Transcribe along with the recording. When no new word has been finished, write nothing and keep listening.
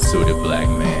Suited black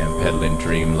man, peddling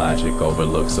dream logic,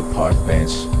 overlooks a park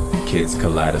bench. Kids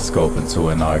kaleidoscoping to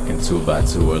an arc and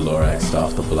 2x2 or Loraxed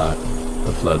off the block.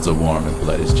 The floods are warm and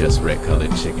blood is just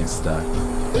red-colored chicken stock.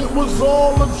 It was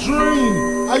all a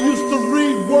dream. I used to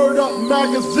read Word Up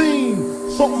magazine,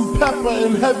 Salt and Pepper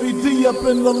and Heavy D up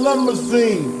in the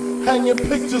limousine, hanging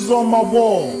pictures on my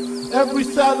wall. Every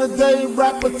Saturday,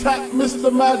 rap attack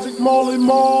Mr. Magic Marley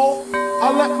Marl. I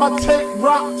let my tape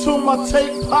rock till my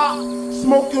tape pop,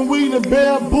 smoking weed and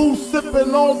bamboo,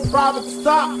 sipping on private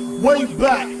stock. Way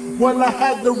back when I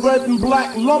had the red and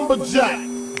black lumberjack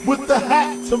with the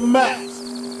hat to match.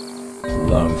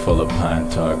 Lung full of pine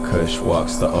tar kush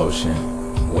walks the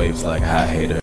ocean, waves like high hater.